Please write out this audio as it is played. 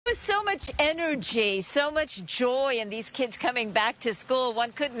was so much energy, so much joy in these kids coming back to school.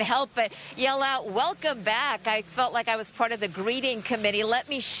 One couldn't help but yell out, "Welcome back." I felt like I was part of the greeting committee. Let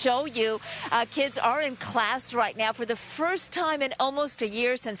me show you. Kids are in class right now for the first time in almost a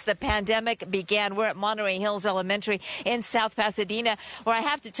year since the pandemic began. We're at Monterey Hills Elementary in South Pasadena, where I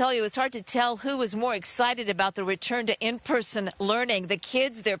have to tell you, it's hard to tell who was more excited about the return to in-person learning, the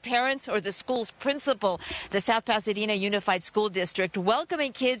kids, their parents, or the school's principal. The South Pasadena Unified School District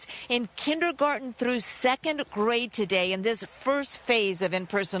welcoming kids in kindergarten through second grade today in this first phase of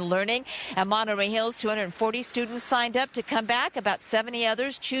in-person learning. At Monterey Hills, 240 students signed up to come back, about 70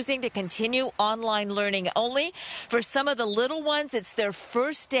 others choosing to continue online learning only. For some of the little ones, it's their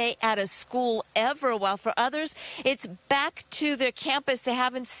first day at a school ever, while for others, it's back to their campus they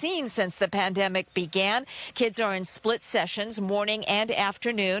haven't seen since the pandemic began. Kids are in split sessions, morning and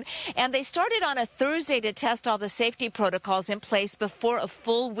afternoon, and they started on a Thursday to test all the safety protocols in place before a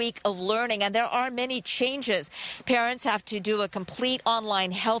full week of learning, and there are many changes. Parents have to do a complete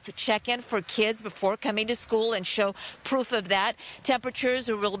online health check-in for kids before coming to school and show proof of that. Temperatures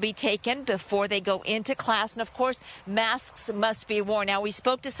will be taken before they go into class, and of course, masks must be worn. Now, we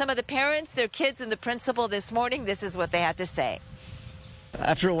spoke to some of the parents, their kids, and the principal this morning. This is what they had to say.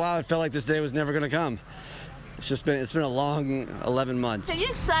 After a while, it felt like this day was never going to come. It's been a long 11 months. Are you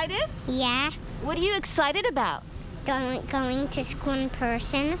excited? Yeah. What are you excited about? Going to school in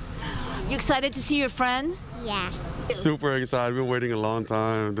person. You excited to see your friends? Yeah. Super excited. We've been waiting a long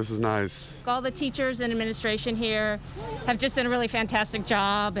time. This is nice. All the teachers and administration here have just done a really fantastic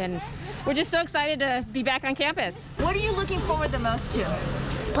job, and we're just so excited to be back on campus. What are you looking forward the most to?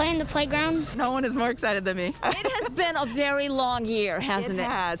 Playing the playground. No one is more excited than me. It has been a very long year, hasn't it? It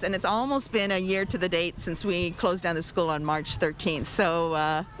has, and it's almost been a year to the date since we closed down the school on March 13th.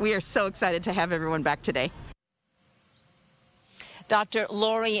 So we are so excited to have everyone back today. Dr.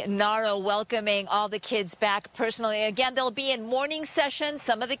 Lori Naro welcoming all the kids back personally. Again, they'll be in morning sessions.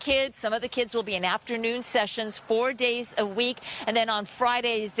 Some of the kids will be in afternoon sessions 4 days a week. And then on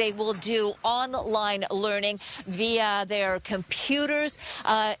Fridays, they will do online learning via their computers.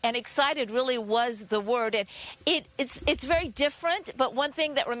 And excited really was the word. And it's very different, but one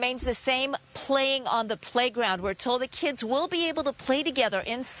thing that remains the same, playing on the playground. We're told the kids will be able to play together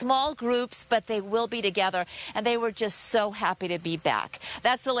in small groups, but they will be together. And they were just so happy to be back.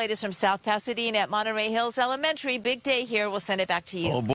 That's the latest from South Pasadena at Monterey Hills Elementary. Big day here. We'll send it back to you.